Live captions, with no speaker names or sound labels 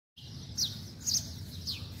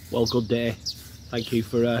Well, good day. Thank you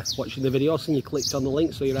for watching the video. And you clicked on the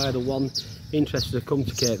link, so you're either one interested to come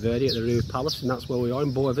to Cape Verde at the RIU Palace, and that's where we are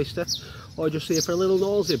in BOA VISTA, or just here for a little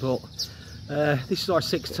nosy. But this is our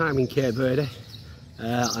 6th time in Cape Verde,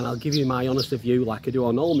 and I'll give you my honest view like I do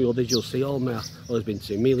on all my others. You'll see all my others. Been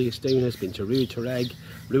to Emilia Stunas, been to RIU Torreg,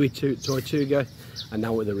 RIU Tortuga, and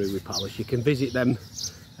now at the RIU Palace. You can visit them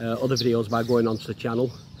other videos by going onto the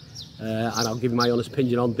channel. And I'll give you my honest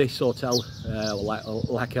opinion on this hotel,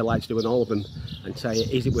 like I like to do on all of them, and tell you,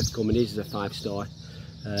 is it worth coming, is it a 5-star,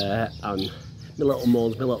 and my little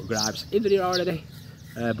moans, my little gripes, if there are already,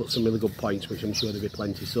 but some really good points, which I'm sure there'll be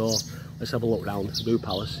plenty. So let's have a look round the RIU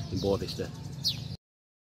Palace in BOA VISTA.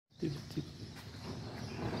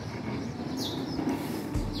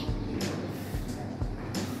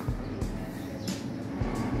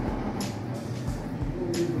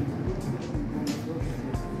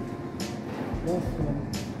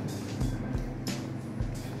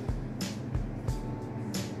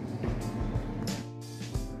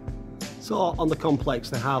 So on the complex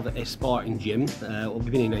they have a Spartan gym.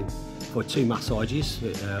 We've been in for 2 massages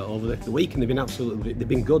over the week, and they've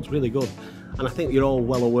been good, really good. And I think you're all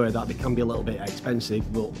well aware that they can be a little bit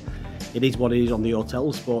expensive, but it is what it is on the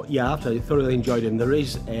hotels. But yeah, I've thoroughly enjoyed them. There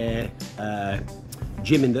is a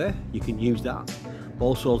gym in there, you can use that.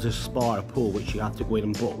 Also there's a spa, a pool, which you have to go in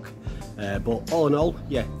and book. But all in all,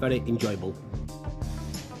 yeah, very enjoyable.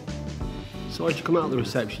 So as you come out of the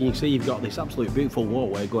reception, you can see you've got this absolute beautiful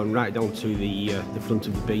walkway going right down to the front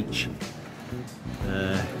of the beach.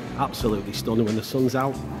 Absolutely stunning when the sun's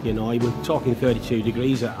out. You know, we're talking 32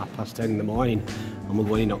 degrees at 10:30 in the morning, and we're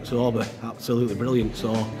going in October. Absolutely brilliant.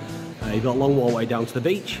 So you've got a long walkway down to the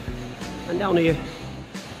beach, and down here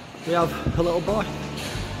we have a little boy.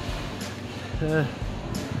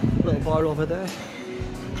 Little boy over there.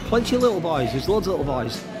 Plenty of little boys. There's loads of little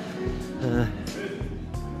boys.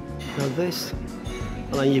 Now this,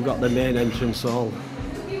 and then you've got the main entrance hall,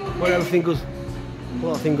 where everything goes, a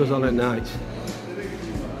lot of things goes on at night.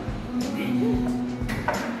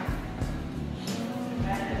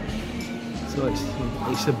 So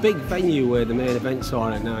it's a big venue where the main events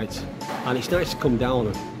are at night, and it's nice to come down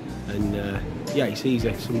and yeah, it's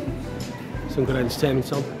easy, some good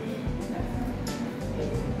entertainment on.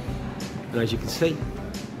 And as you can see,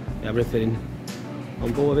 everything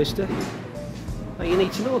on BOA VISTA that you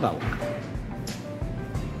need to know about.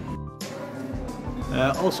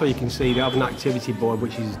 Also, you can see they have an activity board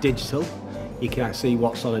which is digital. You can see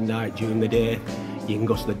what's on at night during the day. You can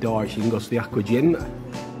go to the doors, you can go to the aqua gym.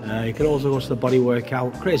 You can also go to the body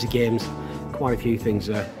workout, crazy games, quite a few things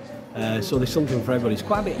there. So there's something for everybody. It's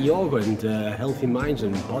quite a bit of yoga and healthy minds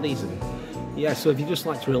and bodies, and yeah, so if you just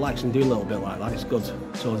like to relax and do a little bit like that, it's good.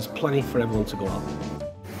 So there's plenty for everyone to go out.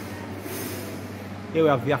 Here we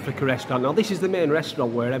have the Africa restaurant. Now this is the main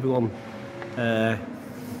restaurant where everyone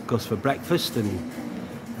goes for breakfast and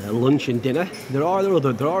lunch and dinner. There are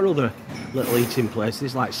other little eating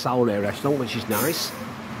places like Saturday restaurant, which is nice.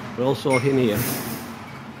 But also in here,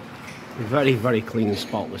 very, very clean and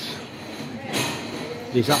spotless.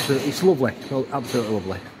 It's lovely, absolutely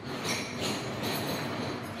lovely.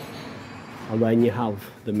 And then you have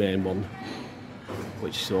the main one,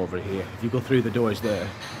 which is over here. If you go through the doors there,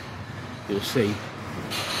 you'll see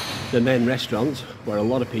the main restaurant where a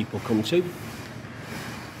lot of people come to.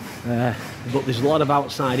 But there's a lot of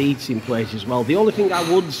outside eating places as well. The only thing I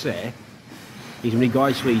would say is, in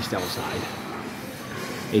regards to east outside,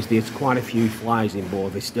 is there's quite a few flies in BOA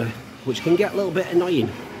VISTA, which can get a little bit annoying.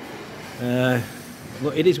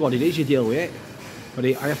 But it is what it is, you deal with it. But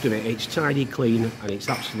I have to admit, it's tidy, clean, and it's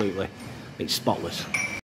spotless.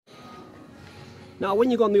 Now when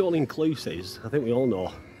you go on the all-inclusives, I think we all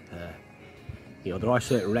know, you know, there are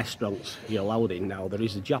certain restaurants you're allowed in. Now there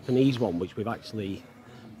is a Japanese one which we've actually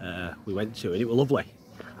we went to, and it was lovely.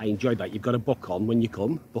 I enjoyed that. You've got to book on when you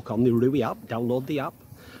come. Book on the RIU app, download the app,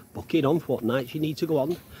 book it on for what nights you need to go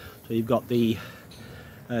on. So you've got the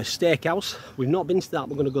steakhouse. We've not been to that.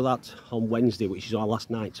 We're going to go that on Wednesday, which is our last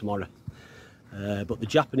night tomorrow. But the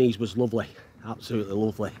Japanese was lovely, absolutely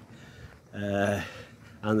lovely. And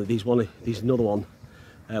there's another one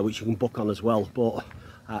which you can book on as well. But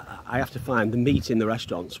I have to find the meat in the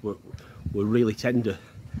restaurants were really tender.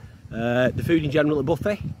 The food in general at the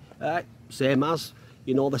buffet, same as,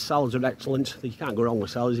 you know, the salads are excellent. You can't go wrong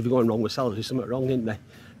with salads. If you're going wrong with salads, there's something wrong, isn't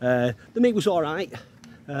there? The meat was alright,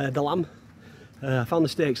 the lamb. I found the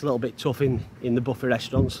steaks a little bit tough in the buffet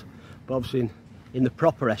restaurants, but obviously in the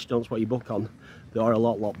proper restaurants, what you book on, they are a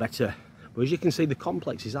lot better. But as you can see, the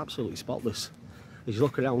complex is absolutely spotless. As you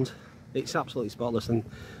look around, it's absolutely spotless, and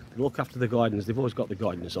they look after the gardens. They've always got the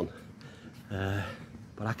gardens on,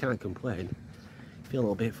 but I can't complain. feel a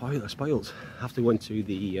little bit spoiled. After going to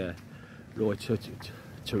the RIU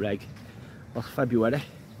to Reg last February,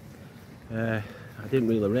 I didn't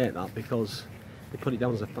really rate that because they put it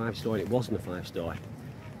down as a 5-star and it wasn't a 5-star.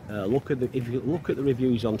 If you look at the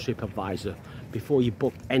reviews on TripAdvisor before you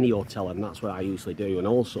book any hotel, and that's what I usually do. And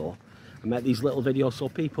also I make these little videos so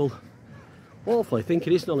people hopefully think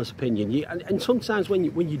it is an honest opinion. And sometimes when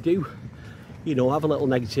you do, you know, have a little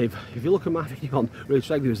negative, if you look at my video on RIU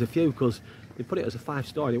to Reg, there was a few because they put it as a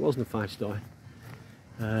 5-star and it wasn't a 5-star.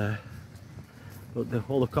 But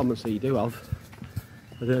all the comments that you do have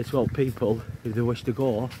are there to help people if they wish to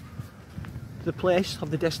go to the place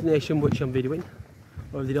of the destination which I'm videoing,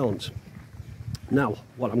 or if they don't. Now,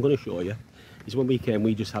 what I'm going to show you is when we came,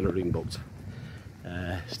 we just had a room booked.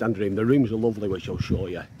 Standard room. The rooms are lovely, which I'll show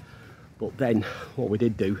you. But then, what we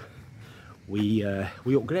did do, we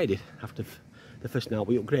upgraded. After the first night,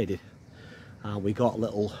 we upgraded. And we got a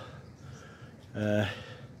little,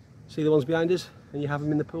 see the ones behind us? And you have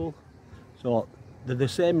them in the pool? So, they're the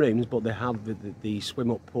same rooms, but they have the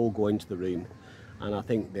swim-up pool going to the room. And I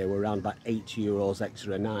think they were around about €80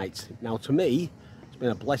 extra a night. Now, to me, it's been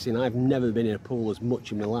a blessing. I've never been in a pool as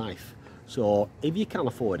much in my life. So if you can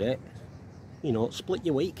afford it, you know, split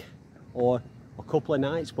your week or a couple of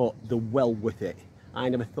nights, but they're well worth it. I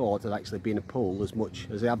never thought I'd actually be in a pool as much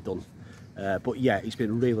as I have done. But yeah, it's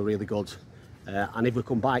been really, really good. And if we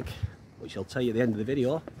come back, which I'll tell you at the end of the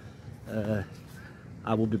video,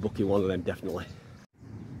 I will be booking one of them definitely.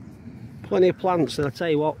 Plenty of plants, and I tell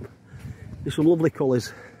you what, there's some lovely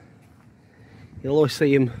colours. You'll always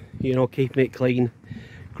see them, you know, keeping it clean,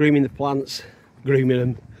 grooming the plants, grooming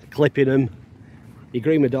them, clipping them. You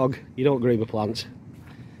groom a dog, you don't groom a plant.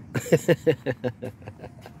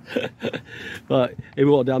 But if we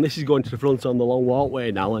walk down, this is going to the front on the long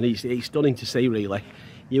walkway now, and it's stunning to see really.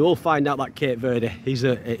 You will find out that Cape Verde is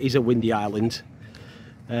a windy island.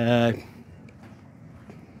 Yeah,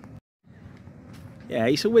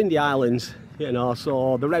 it's a windy island, you know,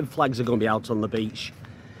 so the red flags are going to be out on the beach.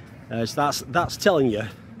 So that's telling you,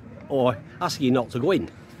 or asking you not to go in.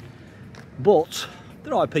 But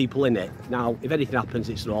there are people in it. Now, if anything happens,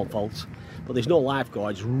 it's their own fault. But there's no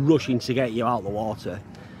lifeguards rushing to get you out of the water.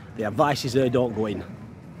 The advice is there, don't go in.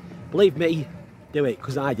 Believe me, do it,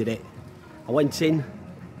 because I did it. I went in,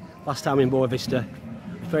 last time in BOA VISTA,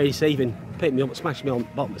 very deceiving, picked me up, smashed me on the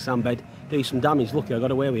bottom of the sandbed, do some damage. Lucky I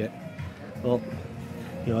got away with it. But,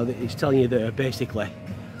 you know, it's telling you there, basically,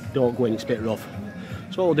 don't go in, it's a bit rough.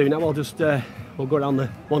 So what we'll do now, I'll just, we'll go around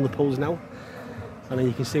one of the pools now, and then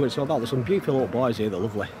you can see what it's all about. There's some beautiful little boys here, they're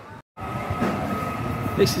lovely.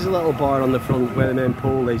 This is a little bar on the front where the main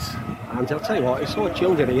pool is, and I'll tell you what, it's so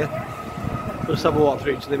chilled in here. Let's have a walk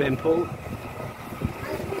through to the main pool.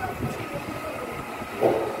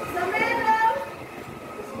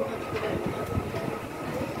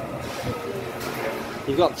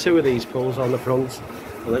 You've got two of these pools on the front,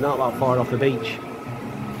 and they're not that far off the beach.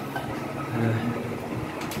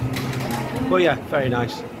 But yeah, very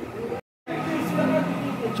nice.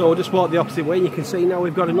 So we'll just walk the opposite way, and you can see now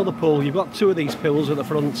we've got another pool. You've got two of these pools at the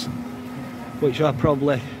front, which are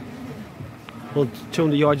probably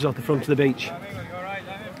 200 yards off the front of the beach.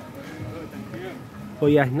 But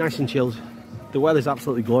yeah, nice and chilled. The weather's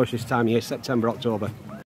absolutely glorious this time of year, September, October.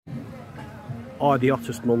 Are the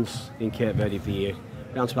hottest months in Cape Verde of the year,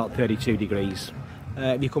 down to about 32 degrees.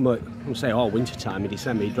 If you come at, say, winter time in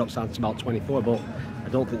December, it drops down to about 24, but I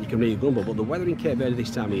don't think you can really grumble. But the weather in Cape Verde this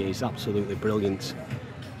time of year is absolutely brilliant.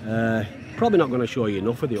 Probably not going to show you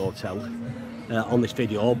enough of the hotel on this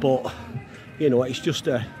video, but you know, it's just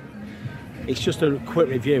a quick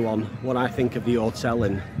review on what I think of the hotel,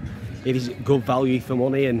 and it is good value for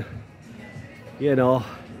money, and you know,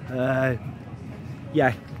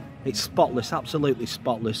 yeah, it's spotless, absolutely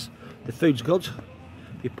spotless. The food's good,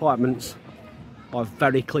 the apartments are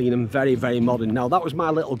very clean and very, very modern. Now, that was my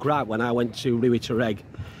little gripe when I went to RIU to Reg.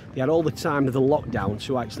 They had all the time of the lockdown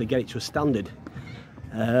to actually get it to a standard.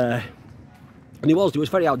 And it was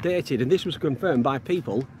very outdated, and this was confirmed by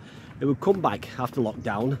people who would come back after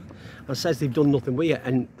lockdown and says they've done nothing with it,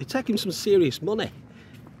 and they're taking some serious money.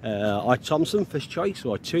 Or Thompson, first choice,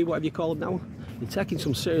 or two, whatever you call them now. They're taking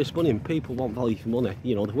some serious money, and people want value for money.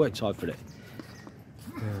 You know, they've worked hard for it.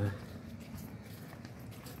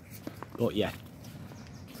 But yeah,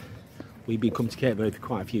 we've been coming to Cape Verde for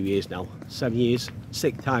quite a few years now, 7 years,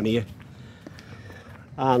 6th time here.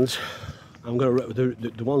 And I'm going to,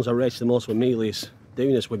 the ones I rated the most were Amelia's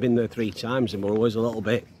doing this. We've been there 3 times, and we're always a little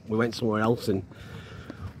bit, we went somewhere else, and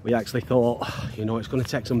we actually thought, you know, it's going to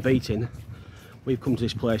take some beating. We've come to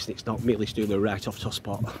this place and it's not Meatley Studio right off top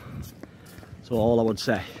spot. So all I would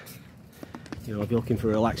say, you know, if you're looking for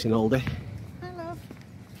a relaxing holiday,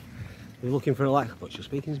 you're looking for a like, but you're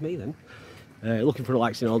speaking to me then. Looking for a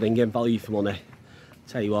relaxing holiday and getting value for money.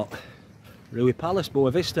 Tell you what, RIU Palace,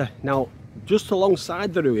 BOA VISTA. Now, just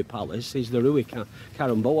alongside the RIU Palace is the RIU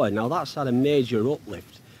Caramboa. Now that's had a major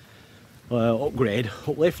uplift,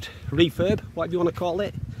 refurb, whatever you want to call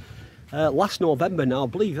it. Last November now, I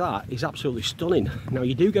believe that is absolutely stunning. Now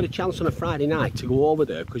you do get a chance on a Friday night to go over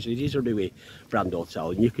there because it is a RIU brand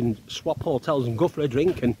hotel and you can swap hotels and go for a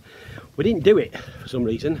drink, and we didn't do it for some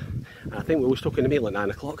reason. I think we were stuck in the middle at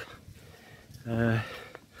 9 o'clock.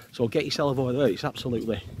 So get yourself over there, it's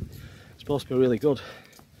absolutely, it's supposed to be really good.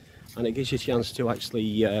 And it gives you a chance to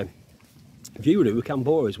actually view RIU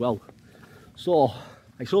Caramboa as well. So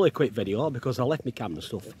it's only a quick video because I left my camera and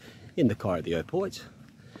stuff in the car at the airport.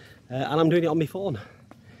 And I'm doing it on my phone.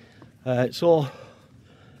 So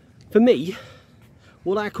for me,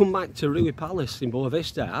 would I come back to RIU Palace in BOA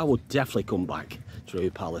VISTA? I would definitely come back to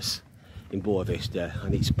RIU Palace in BOA VISTA,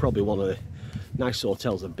 and it's probably one of the nicest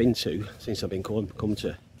hotels I've been to since I've been come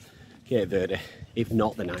to Cape Verde, if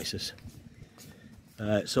not the nicest.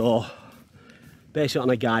 So based on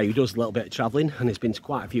a guy who does a little bit of travelling and has been to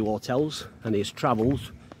quite a few hotels and he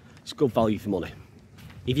travels, it's good value for money.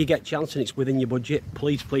 If you get a chance and it's within your budget,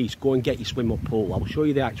 please go and get your swim up pool. I'll show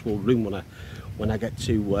you the actual room when I get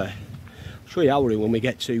to I'll show you our room when we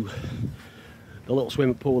get to the little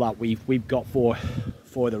swimming pool that we've got for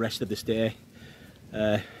the rest of the stay.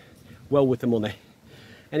 Well with the money.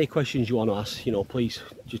 Any questions you want to ask, you know, please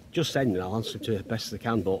just send and I'll answer to the best as I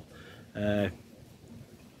can. But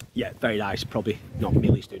yeah, very nice. Probably not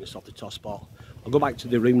really doing us off the top spot. I'll go back to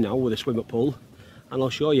the room now with a swim up pool and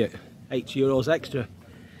I'll show you. €80 extra.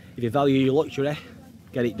 If you value your luxury,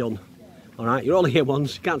 get it done. Alright, you're only here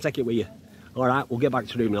once, you can't take it with you. Alright, we'll get back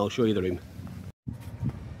to the room and I'll show you the room.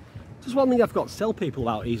 Just one thing I've got to tell people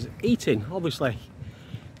about is eating. Obviously,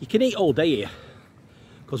 you can eat all day here,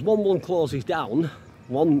 because one closes down,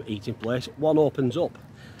 one eating place, one opens up.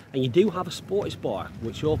 And you do have a sports bar,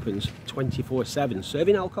 which opens 24/7,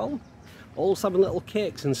 serving alcohol, also having little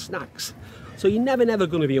cakes and snacks. So you're never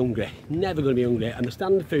going to be hungry, never going to be hungry. And the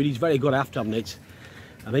standard food is very good after having it.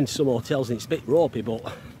 I've been to some hotels and it's a bit ropey,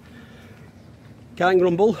 but can't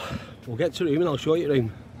grumble. We'll get to the room and I'll show you the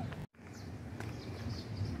room.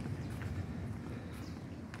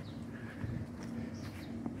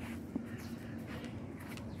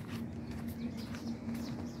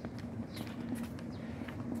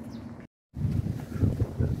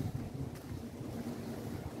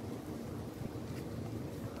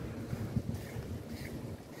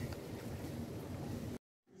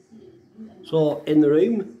 So in the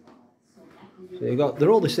room, so you got,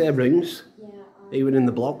 they're all the same rooms, even in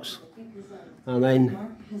the blocks. And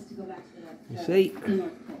then you see,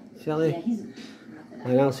 Sally,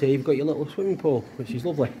 and out here you've got your little swimming pool, which is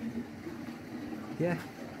lovely. Yeah.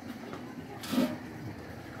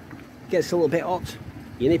 Gets a little bit hot,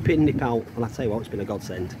 you nip in, nip out, and I tell you what, it's been a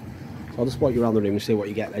godsend. So I'll just walk you around the room and see what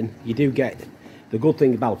you get then. You do get, the good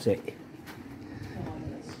thing about it,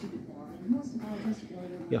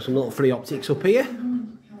 you have some little free optics up here.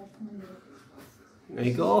 There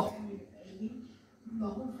you go.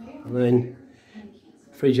 And then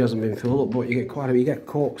fridge hasn't been filled up, but you get quite a bit. You get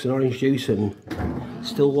cokes and orange juice and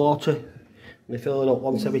still water. And they fill it up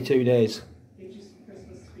once every 2 days.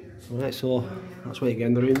 Alright, so that's what you get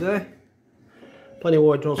in the room there. Plenty of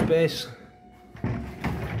wardrobe space.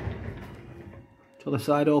 So the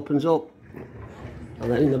side opens up. And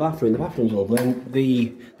then in the bathroom's lovely. And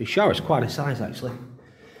the shower's quite a size actually.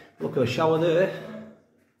 Look at the shower there.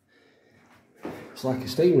 It's like a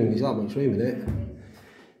steam room, there's that much room in it.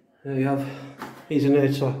 There you have, here's an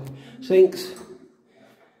air to sinks.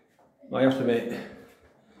 I have to admit,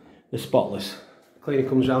 they're spotless. Cleaner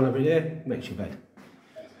comes round every day, makes your bed.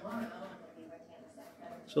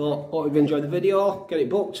 So, hope you've enjoyed the video, get it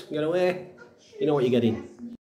booked, get away, you know what you're getting.